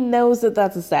 Like, he knows that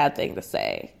that's a sad thing to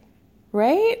say,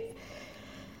 right?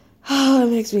 Oh,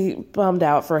 it makes me bummed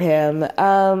out for him.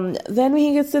 Then when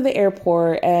he gets to the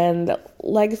airport, and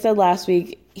like I said last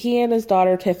week, he and his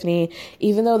daughter Tiffany,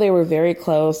 even though they were very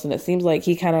close, and it seems like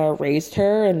he kind of raised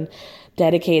her and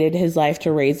dedicated his life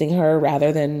to raising her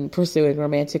rather than pursuing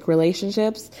romantic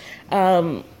relationships,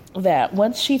 that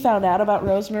once she found out about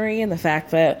Rosemary and the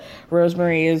fact that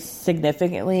Rosemary is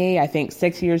significantly, I think,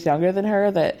 6 years younger than her,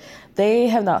 that they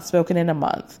have not spoken in a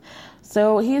month.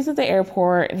 So he's at the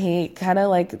airport and he kind of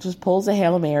like just pulls a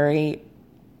Hail Mary,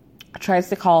 tries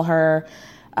to call her.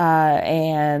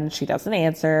 and she doesn't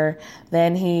answer.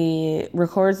 Then he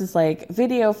records this like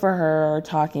video for her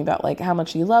talking about like how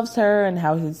much he loves her and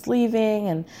how he's leaving.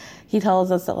 And he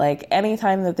tells us that like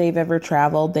anytime that they've ever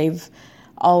traveled, they've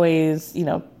always, you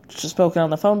know, just spoken on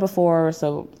the phone before.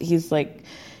 So he's like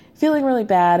feeling really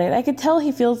bad. And I could tell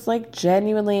he feels like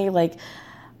genuinely, like,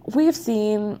 we've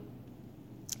seen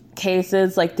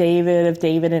cases like David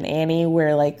and Annie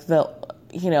where like there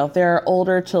are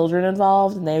older children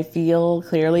involved and they feel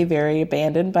clearly very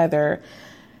abandoned by their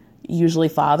usually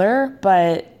father,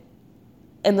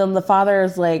 and then the father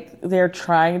is like, they're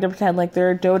trying to pretend like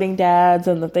they're doting dads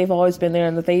and that they've always been there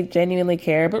and that they genuinely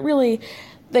care, but really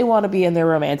they want to be in their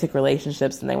romantic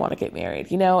relationships and they want to get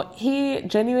married. You know, he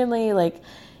genuinely, like,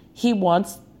 he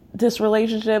wants this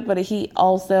relationship, but he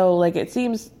also, like, it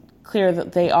seems clear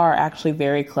that they are actually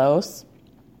very close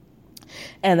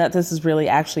and that this is really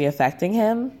actually affecting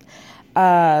him.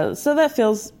 So that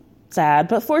feels sad,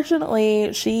 but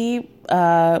fortunately she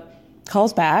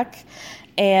calls back.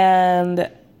 And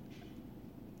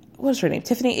what's her name?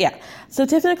 Tiffany? Yeah. So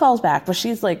Tiffany calls back, but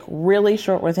she's like really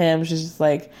short with him. She's just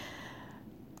like,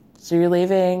 so you're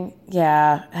leaving?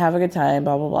 Yeah. Have a good time,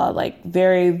 blah, blah, blah. Like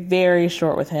very, very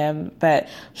short with him. But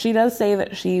she does say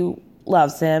that she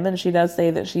loves him, and she does say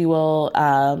that she will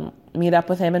meet up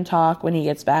with him and talk when he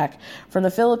gets back from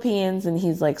the Philippines. And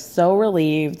he's like so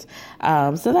relieved.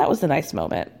 So that was a nice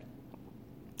moment.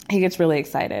 He gets really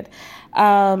excited.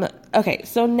 Okay,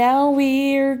 so now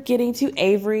we're getting to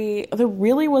Avery. There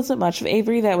really wasn't much of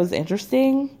Avery that was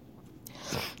interesting.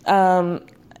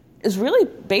 It's really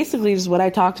basically just what I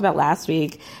talked about last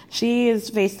week. She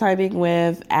is FaceTiming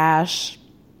with Ash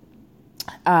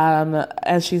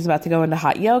as she's about to go into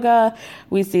hot yoga.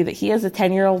 We see that he has a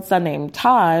 10-year-old son named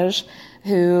Taj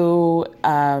who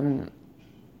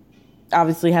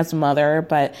obviously has a mother,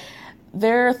 but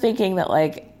they're thinking that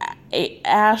like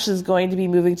Ash is going to be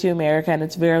moving to America, and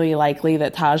it's very likely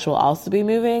that Taj will also be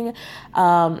moving.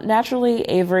 Naturally,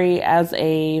 Avery, as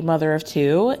a mother of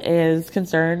two, is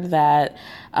concerned that,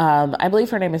 I believe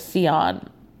her name is Sion,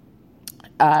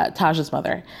 Taj's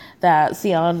mother, that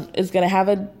Sion is going to have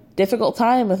a difficult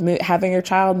time with having her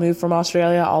child move from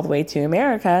Australia all the way to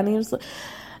America. And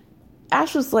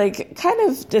Ash was like kind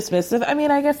of dismissive. I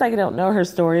mean, I guess I don't know her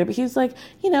story, but he's like,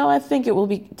 you know, I think it will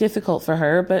be difficult for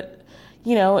her, but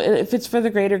you know, if it's for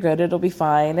the greater good, it'll be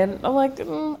fine. And I'm like,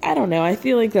 I don't know. I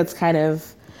feel like that's kind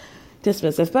of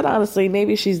dismissive. But honestly,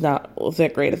 maybe she's not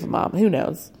that great of a mom. Who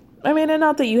knows? I mean, and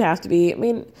not that you have to be. I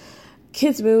mean,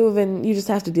 kids move and you just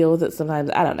have to deal with it sometimes.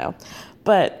 I don't know.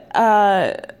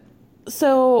 But,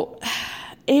 so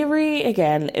Avery,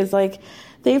 again, is like,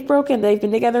 they've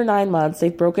been together 9 months.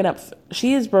 They've broken up.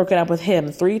 She has broken up with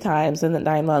him 3 times in the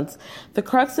 9 months. The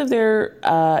crux of their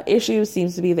issue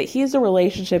seems to be that he's a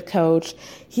relationship coach.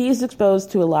 He's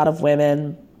exposed to a lot of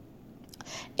women,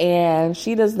 and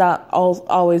she does not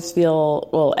always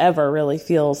ever really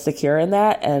feel secure in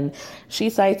that. And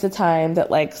she cites a time that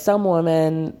like some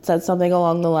woman said something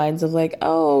along the lines of like,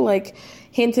 oh, like,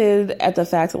 hinted at the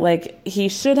fact that like he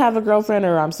should have a girlfriend,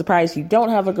 or I'm surprised you don't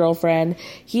have a girlfriend.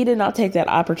 He did not take that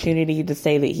opportunity to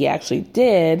say that he actually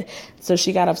did. So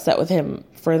she got upset with him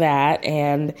for that.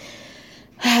 And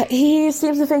he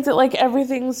seems to think that like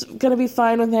everything's going to be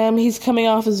fine with him. He's coming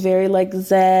off as very like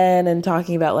zen and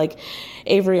talking about like,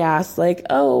 Avery asked like,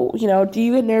 oh, you know, do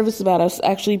you get nervous about us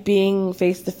actually being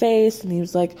face to face? And he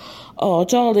was like, oh,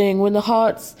 darling, when the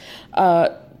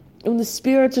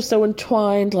spirits are so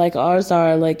entwined like ours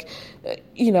are, like,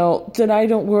 you know, then I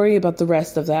don't worry about the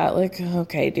rest of that. Like,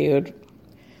 okay, dude.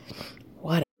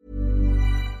 What?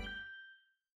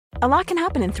 A lot can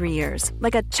happen in 3 years.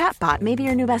 Like a chatbot may be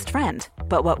your new best friend.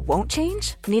 But what won't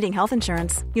change? Needing health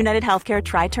insurance. United Healthcare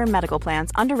Tri-Term Medical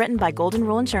Plans, underwritten by Golden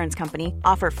Rule Insurance Company,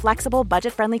 offer flexible,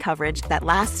 budget-friendly coverage that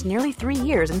lasts nearly 3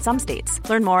 years in some states.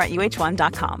 Learn more at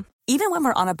uh1.com. Even when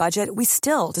we're on a budget, we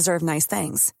still deserve nice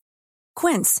things.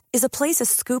 Quince is a place to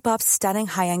scoop up stunning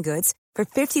high-end goods for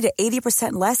 50 to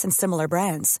 80% less than similar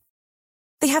brands.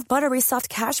 They have buttery soft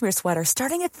cashmere sweaters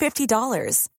starting at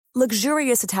 $50,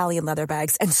 luxurious Italian leather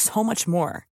bags, and so much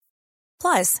more.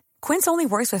 Plus, Quince only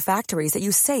works with factories that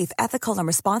use safe, ethical, and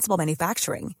responsible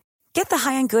manufacturing. Get the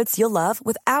high-end goods you'll love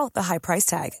without the high price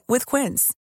tag with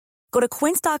Quince. Go to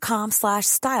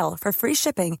quince.com/style for free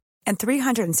shipping and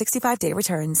 365-day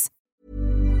returns.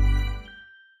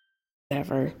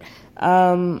 Whatever.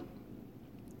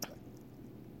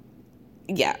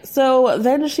 Yeah, so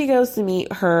then she goes to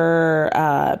meet her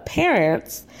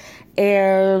parents,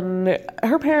 and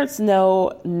her parents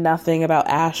know nothing about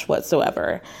Ash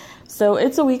whatsoever. So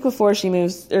it's a week before she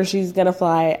moves, or she's going to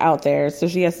fly out there. So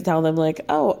she has to tell them, like,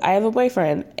 oh, I have a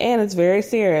boyfriend, and it's very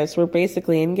serious. We're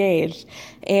basically engaged,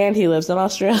 and he lives in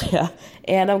Australia,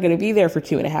 and I'm going to be there for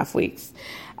 2.5 weeks.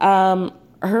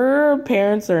 Her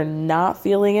parents are not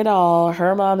feeling it all.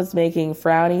 Her mom is making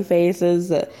frowny faces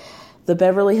that the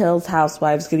Beverly Hills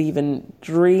housewives could even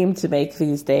dream to make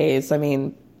these days. I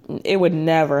mean, it would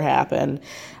never happen.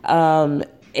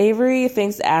 Avery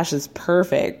thinks Ash is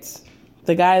perfect.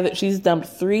 The guy that she's dumped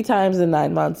 3 times in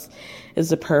 9 months is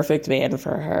the perfect man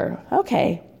for her.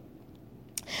 Okay.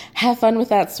 Have fun with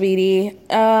that, sweetie.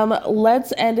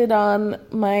 Let's end it on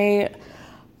my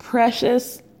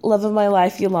precious love of my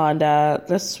life, Yolanda,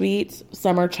 the sweet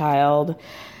summer child.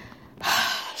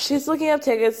 She's looking up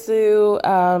tickets to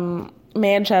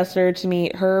Manchester to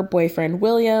meet her boyfriend,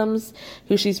 Williams,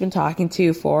 who she's been talking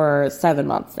to for 7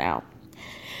 months now.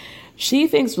 She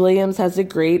thinks Williams has a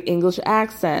great English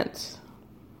accent.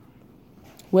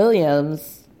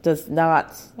 Williams does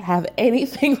not have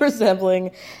anything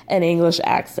resembling an English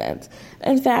accent.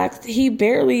 In fact, he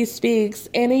barely speaks,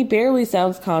 and he barely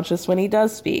sounds conscious when he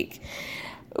does speak.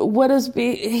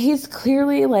 He's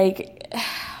clearly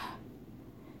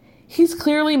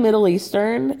Middle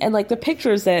Eastern, and like the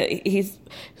pictures that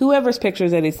whoever's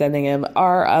pictures that he's sending him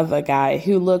are of a guy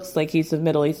who looks like he's of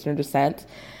Middle Eastern descent.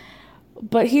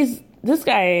 But this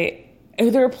guy,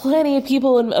 there are plenty of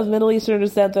people of Middle Eastern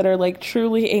descent that are like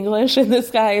truly English, and this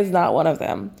guy is not one of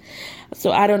them.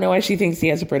 So I don't know why she thinks he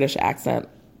has a British accent.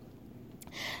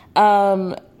 She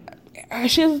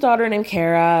has a daughter named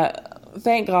Kara,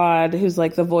 thank God, who's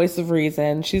like the voice of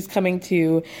reason. She's coming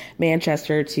to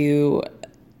Manchester to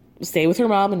stay with her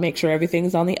mom and make sure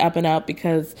everything's on the up and up,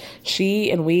 because she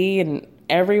and we and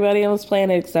everybody on this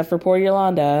planet except for poor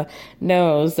Yolanda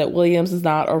knows that Williams is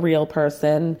not a real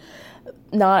person,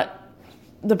 not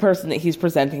the person that he's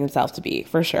presenting himself to be,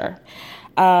 for sure.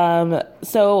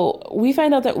 So we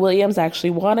find out that Williams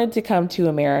actually wanted to come to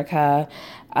America,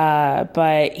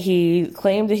 but he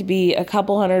claimed to be a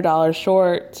couple $100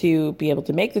 short to be able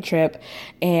to make the trip.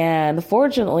 And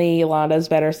fortunately, Yolanda's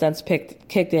better sense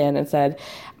kicked in and said,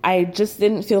 I just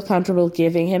didn't feel comfortable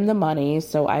giving him the money.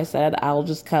 So I said, I'll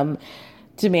just come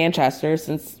to Manchester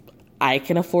since I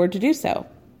can afford to do so.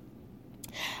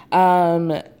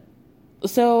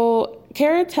 So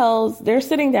Kara they're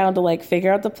sitting down to like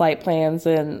figure out the flight plans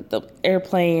and the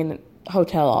airplane,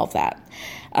 hotel, all of that.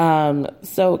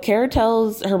 So Kara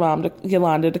tells her mom,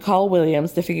 Yolanda, to call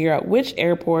Williams to figure out which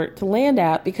airport to land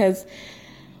at, because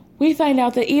we find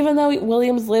out that even though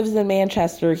Williams lives in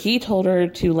Manchester, he told her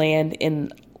to land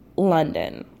in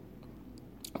London,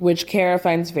 which Kara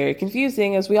finds very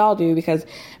confusing, as we all do, because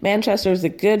Manchester is a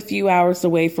good few hours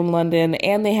away from London,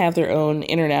 and they have their own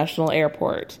international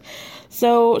airport.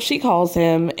 So she calls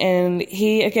him, and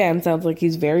he, again, sounds like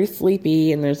he's very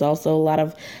sleepy, and there's also a lot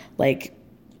of, like,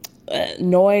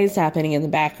 noise happening in the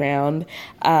background.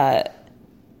 And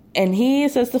he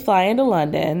says to fly into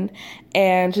London,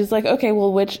 and she's like, okay,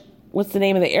 well, what's the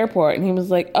name of the airport? And he was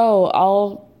like, oh,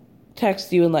 I'll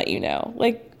text you and let you know.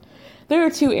 Like, there are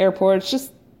 2 airports,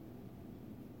 just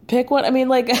pick one. I mean,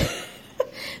 like, this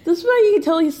is why you can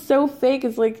tell he's so fake.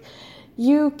 It's like,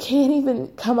 you can't even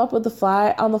come up with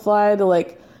on the fly to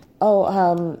like,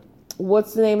 oh,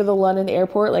 what's the name of the London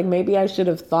airport? Like, maybe I should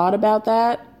have thought about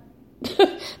that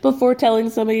before telling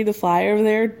somebody to fly over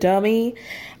there, dummy.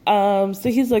 So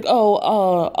he's like,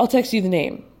 oh, I'll text you the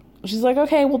name. She's like,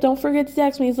 okay, well, don't forget to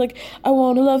text me. He's like, I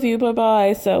want to love you,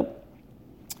 bye-bye. So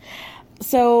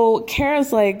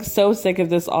Kara's like so sick of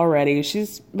this already.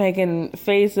 She's making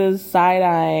faces,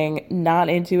 side-eyeing, not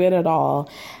into it at all.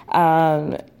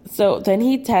 So then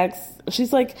he texts.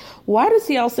 She's like, why does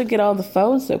he also get off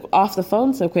the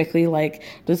phone so quickly? Like,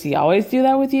 does he always do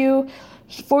that with you?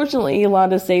 Fortunately,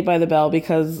 Yolanda's saved by the bell,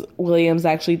 because Williams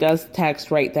actually does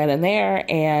text right then and there,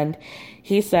 and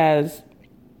he says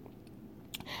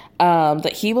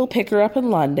that he will pick her up in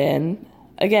London.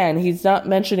 Again, he's not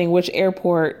mentioning which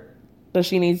airport that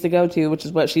she needs to go to, which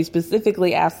is what she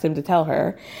specifically asked him to tell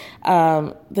her,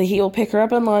 that he will pick her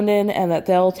up in London, and that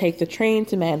they'll take the train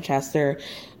to Manchester,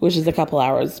 which is a couple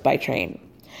hours by train.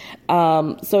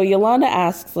 So Yolanda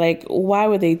asks, like, why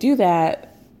would they do that?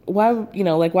 Why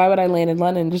would I land in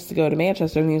London just to go to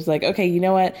Manchester? And he was like, okay, you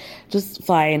know what? Just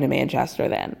fly into Manchester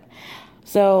then.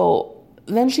 So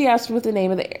then she asked what the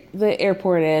name of the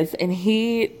airport is, and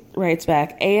he writes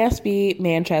back, ASB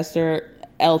Manchester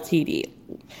Ltd.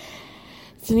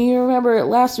 So you remember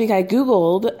last week I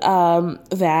Googled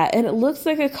that, and it looks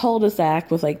like a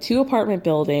cul-de-sac with like 2 apartment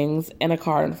buildings and a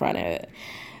car in front of it.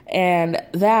 And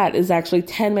that is actually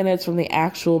 10 minutes from the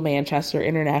actual Manchester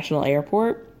International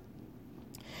Airport.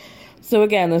 So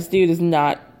again, this dude is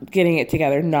not getting it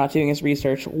together, not doing his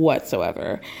research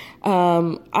whatsoever.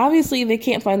 Obviously, they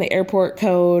can't find the airport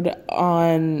code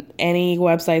on any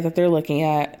website that they're looking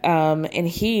at. And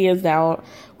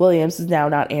Williams is now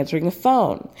not answering the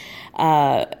phone.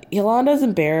 Yolanda's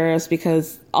embarrassed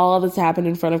because all of this happened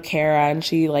in front of Kara, and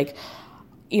she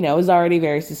is already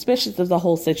very suspicious of the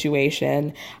whole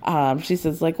situation. She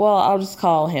says well, I'll just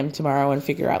call him tomorrow and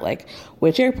figure out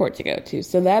which airport to go to.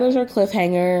 So that is our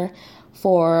cliffhanger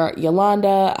for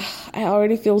Yolanda. I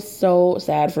already feel so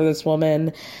sad for this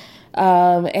woman.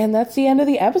 And that's the end of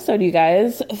the episode, you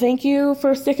guys. Thank you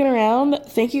for sticking around.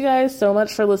 Thank you guys so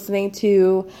much for listening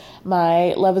to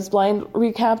my Love is Blind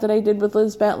recap that I did with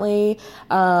Liz Bentley.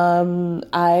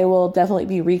 I will definitely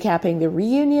be recapping the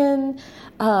reunion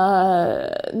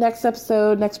next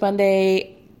episode, next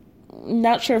Monday.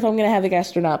 Not sure if I'm going to have a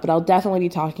guest or not, but I'll definitely be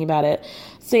talking about it.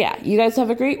 So yeah, you guys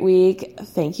have a great week.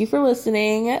 Thank you for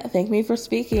listening. Thank me for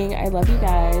speaking. I love you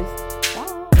guys.